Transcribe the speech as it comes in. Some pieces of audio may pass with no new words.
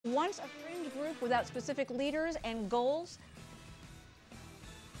Once a fringe group without specific leaders and goals,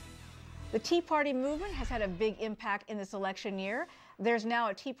 the Tea Party movement has had a big impact in this election year. There's now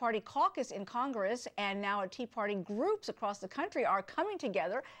a Tea Party caucus in Congress, and now Tea Party groups across the country are coming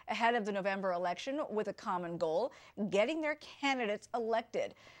together ahead of the November election with a common goal, getting their candidates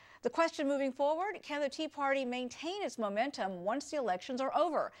elected. The question moving forward, can the Tea Party maintain its momentum once the elections are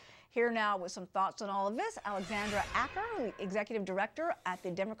over? Here now with some thoughts on all of this, Alexandra Acker, Executive Director at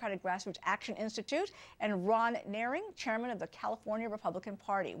the Democratic Grassroots Action Institute, and Ron Nehring, Chairman of the California Republican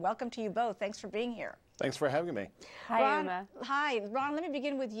Party. Welcome to you both. Thanks for being here. Thanks for having me. Hi, Ron. Hi, Ron. Let me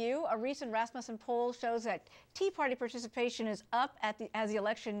begin with you. A recent Rasmussen poll shows that Tea Party participation is up as the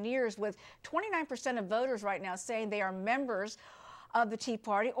election nears, with 29% of voters right now saying they are members of the Tea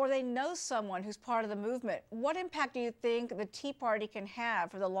Party or they know someone who's part of the movement. What impact do you think the Tea Party can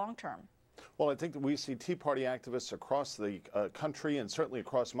have for the long term? Well, I think that we see Tea Party activists across the country and certainly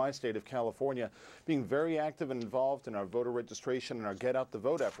across my state of California being very active and involved in our voter registration and our Get Out the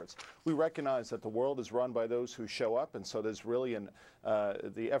Vote efforts. We recognize that the world is run by those who show up, and so there's really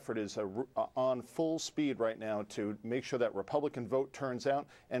the effort is on full speed right now to make sure that Republican vote turns out.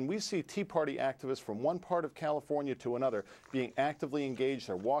 And we see Tea Party activists from one part of California to another being actively engaged.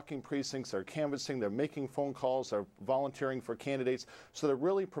 They're walking precincts, they're canvassing, they're making phone calls, they're volunteering for candidates. So they're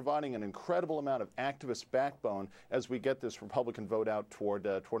really providing an incredible amount of activist backbone as we get this Republican vote out toward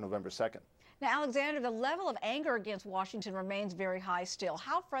November 2nd. Now, Alexander, the level of anger against Washington remains very high still.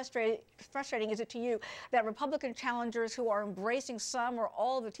 How frustrating is it to you that Republican challengers who are embracing some or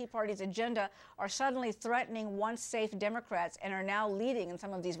all of the Tea Party's agenda are suddenly threatening once safe Democrats and are now leading in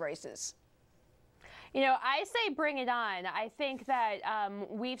some of these races? You know, I say bring it on. I think that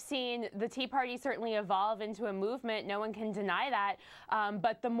we've seen the Tea Party certainly evolve into a movement. No one can deny that.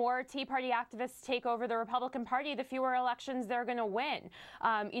 But the more Tea Party activists take over the Republican Party, the fewer elections they're going to win.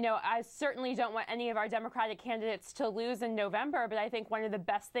 You know, I certainly don't want any of our Democratic candidates to lose in November, but I think one of the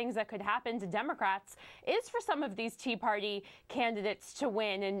best things that could happen to Democrats is for some of these Tea Party candidates to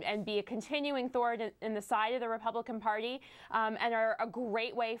win and be a continuing thorn in the side of the Republican Party, and are a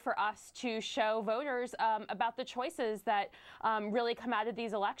great way for us to show voters about the choices that really come out of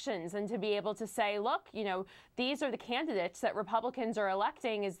these elections, and to be able to say, look, you know, these are the candidates that Republicans are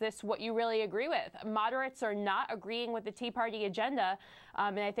electing. Is this what you really agree with? Moderates are not agreeing with the Tea Party agenda,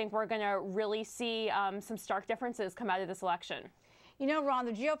 and I think we're going to really see some stark differences come out of this election. You know, Ron,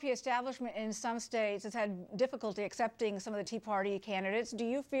 the GOP establishment in some states has had difficulty accepting some of the Tea Party candidates. Do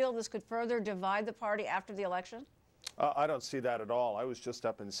you feel this could further divide the party after the election? I don't see that at all. I was just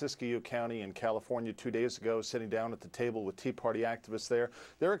up in Siskiyou County in California 2 days ago, sitting down at the table with Tea Party activists there.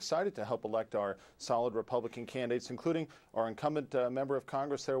 They're excited to help elect our solid Republican candidates, including our incumbent member of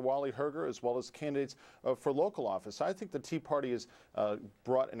Congress there, Wally Herger, as well as candidates for local office. I think the Tea Party has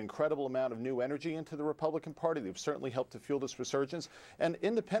brought an incredible amount of new energy into the Republican Party. They've certainly helped to fuel this resurgence. And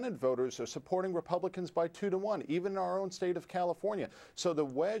independent voters are supporting Republicans by 2 to 1, even in our own state of California. So the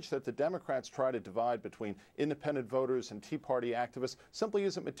wedge that the Democrats try to divide between independent voters and Tea Party activists simply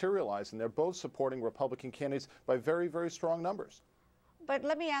isn't materializing. They're both supporting Republican candidates by very, very strong numbers. But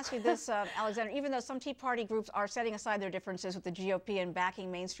let me ask you this, Alexander, even though some Tea Party groups are setting aside their differences with the GOP and backing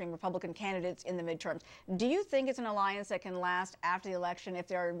mainstream Republican candidates in the midterms, do you think it's an alliance that can last after the election if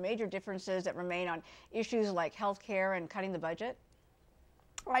there are major differences that remain on issues like health care and cutting the budget?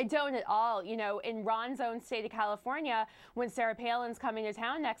 I don't at all. You know, in Ron's own state of California, when Sarah Palin's coming to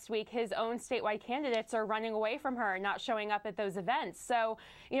town next week, his own statewide candidates are running away from her, not showing up at those events. So,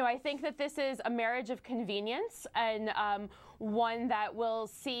 you know, I think that this is a marriage of convenience, and one that will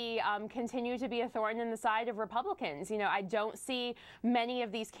see continue to be a thorn in the side of Republicans. You know, I don't see many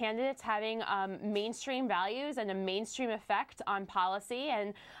of these candidates having mainstream values and a mainstream effect on policy.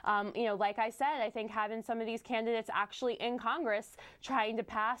 And, you know, like I said, I think having some of these candidates actually in Congress trying to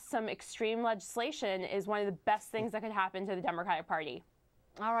pass some extreme legislation is one of the best things that could happen to the Democratic Party.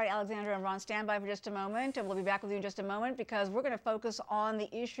 All right, Alexandra and Ron, stand by for just a moment, and we'll be back with you in just a moment, because we're going to focus on the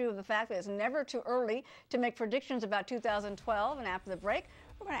issue of the fact that it's never too early to make predictions about 2012. And after the break,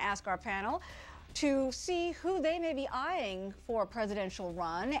 we're going to ask our panel to see who they may be eyeing for a presidential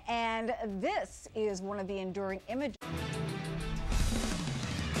run. And this is one of the enduring images.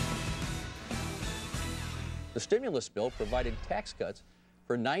 The stimulus bill provided tax cuts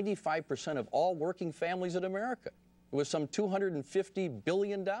for 95% of all working families in America. It was some $250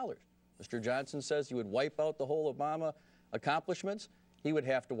 billion. Mr. Johnson says he would wipe out the whole Obama accomplishments. He would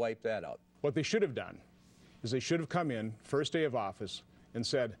have to wipe that out. What they should have done is they should have come in first day of office and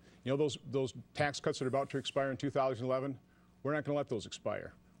said, you know, those tax cuts that are about to expire in 2011, we're not going to let those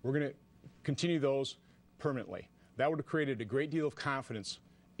expire. We're going to continue those permanently. That would have created a great deal of confidence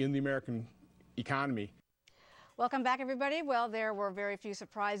in the American economy. Welcome back, everybody. Well, there were very few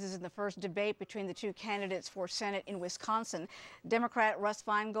surprises in the first debate between the two candidates for Senate in Wisconsin. Democrat Russ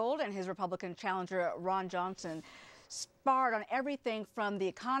Feingold and his Republican challenger Ron Johnson sparred on everything from the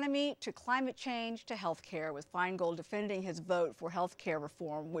economy to climate change to health care, with Feingold defending his vote for health care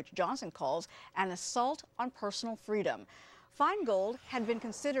reform, which Johnson calls an assault on personal freedom. Feingold had been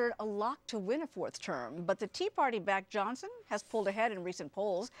considered a lock to win a fourth term, but the Tea Party-backed Johnson has pulled ahead in recent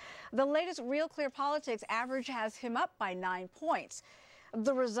polls. The latest Real Clear Politics average has him up by 9 points.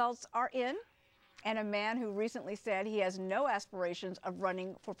 The results are in, and a man who recently said he has no aspirations of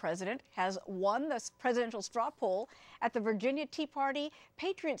running for president has won the presidential straw poll at the Virginia Tea Party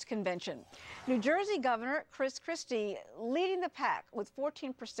Patriots Convention. New Jersey Governor Chris Christie leading the pack with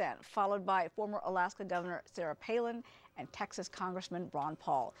 14%, followed by former Alaska Governor Sarah Palin and Texas Congressman Ron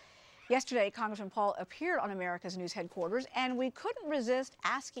Paul. Yesterday, Congressman Paul appeared on America's News headquarters, and we couldn't resist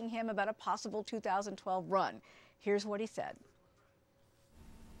asking him about a possible 2012 run. Here's what he said.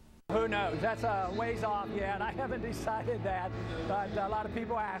 Who knows? That's a ways off yet. I haven't decided that, but a lot of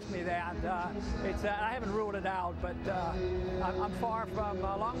people ask me that. I haven't ruled it out, but I'm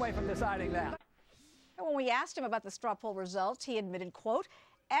a long way from deciding that. When we asked him about the straw poll results, he admitted, quote,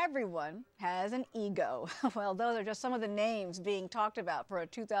 "Everyone has an ego." Well, those are just some of the names being talked about for a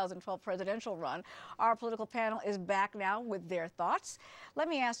 2012 presidential run. Our political panel is back now with their thoughts. Let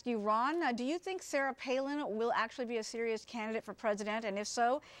me ask you, Ron, do you think Sarah Palin will actually be a serious candidate for president? And if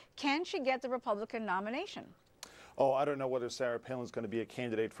so, can she get the Republican nomination? Oh, I don't know whether Sarah Palin is going to be a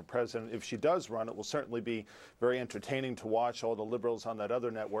candidate for president. If she does run, it will certainly be very entertaining to watch all the liberals on that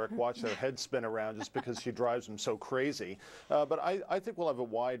other network watch their heads spin around just because she drives them so crazy. But I think we'll have a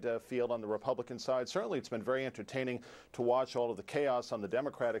wide field on the Republican side. Certainly, it's been very entertaining to watch all of the chaos on the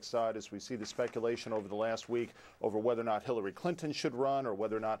Democratic side as we see the speculation over the last week over whether or not Hillary Clinton should run or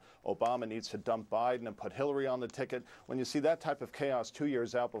whether or not Obama needs to dump Biden and put Hillary on the ticket. When you see that type of chaos 2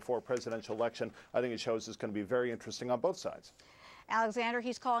 years out before a presidential election, I think it shows it's going to be very interesting on both sides. Alexandra,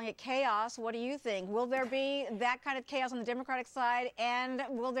 he's calling it chaos. What do you think? Will there be that kind of chaos on the Democratic side, and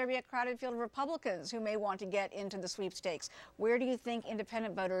will there be a crowded field of Republicans who may want to get into the sweepstakes? Where do you think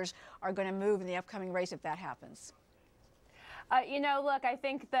independent voters are going to move in the upcoming race if that happens? You know, look, I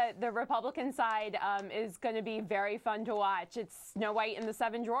think that the Republican side is going to be very fun to watch. It's Snow White and the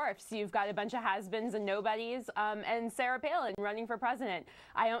Seven Dwarfs. You've got a bunch of has-beens and nobodies, and Sarah Palin running for president.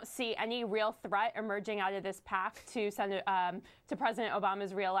 I don't see any real threat emerging out of this pack to President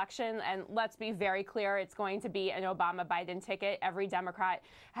Obama's reelection. And let's be very clear, it's going to be an Obama-Biden ticket. Every Democrat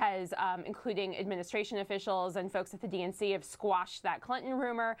has, including administration officials and folks at the DNC, have squashed that Clinton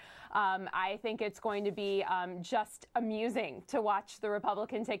rumor. I think it's going to be just amusing to watch the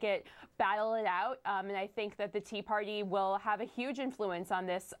Republican ticket battle it out. And I think that the Tea Party will have a huge influence on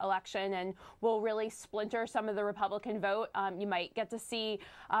this election and will really splinter some of the Republican vote. You might get to see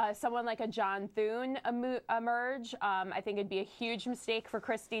someone like a John Thune emerge. I think it'd be a huge mistake for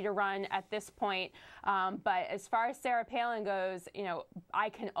Christie to run at this point. But as far as Sarah Palin goes, you know, I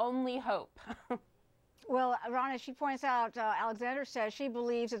can only hope. Well, Ron, as she points out, Alexandra says she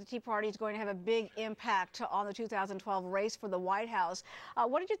believes that the Tea Party is going to have a big impact on the 2012 race for the White House.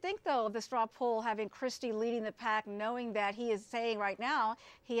 What did you think, though, of the straw poll having Christie leading the pack, knowing that he is saying right now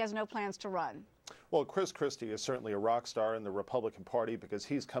he has no plans to run? Well, Chris Christie is certainly a rock star in the Republican Party because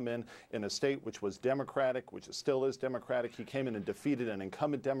he's come in a state which was Democratic, which still is Democratic. He came in and defeated an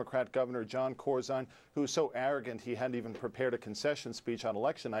incumbent Democrat governor, John Corzine, who was so arrogant he hadn't even prepared a concession speech on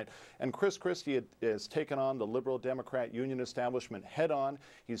election night. And Chris Christie has taken on the liberal Democrat union establishment head on.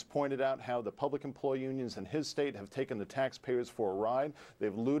 He's pointed out how the public employee unions in his state have taken the taxpayers for a ride.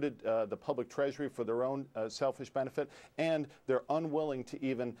 They've looted the public treasury for their own selfish benefit, and they're unwilling to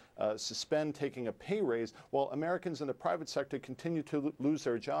even suspend taking a pay raise while Americans in the private sector continue to lose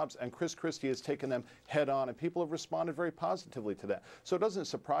their jobs, and Chris Christie has taken them head on, and people have responded very positively to that. So it doesn't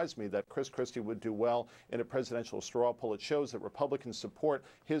surprise me that Chris Christie would do well in a presidential straw poll. It shows that Republicans support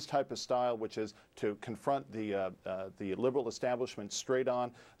his type of style, which is to confront the liberal establishment straight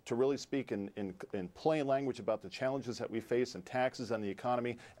on, to really speak in plain language about the challenges that we face in taxes and the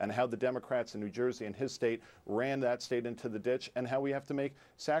economy, and how the Democrats in New Jersey and his state ran that state into the ditch, and how we have to make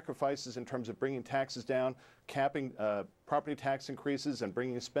sacrifices in terms of bringing taxes down, capping property tax increases, and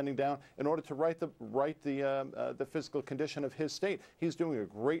bringing spending down in order to right the fiscal condition of his state. He's doing a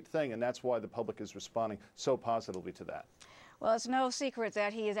great thing, and that's why the public is responding so positively to that. Well, it's no secret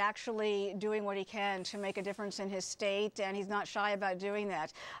that he is actually doing what he can to make a difference in his state, and he's not shy about doing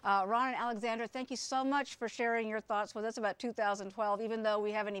that. Ron and Alexandra, thank you so much for sharing your thoughts with us about 2012. Even though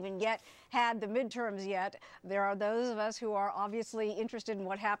we haven't even yet had the midterms yet, there are those of us who are obviously interested in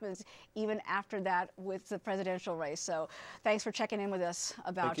what happens even after that with the presidential race. So thanks for checking in with us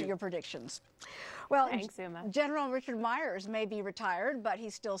about your predictions. Well, thanks, Uma. General Richard Myers may be retired, but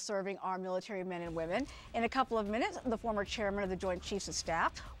he's still serving our military men and women. In a couple of minutes, the former chairman of the Joint Chiefs of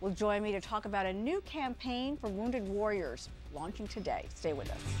Staff will join me to talk about a new campaign for wounded warriors launching today. Stay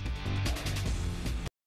with us.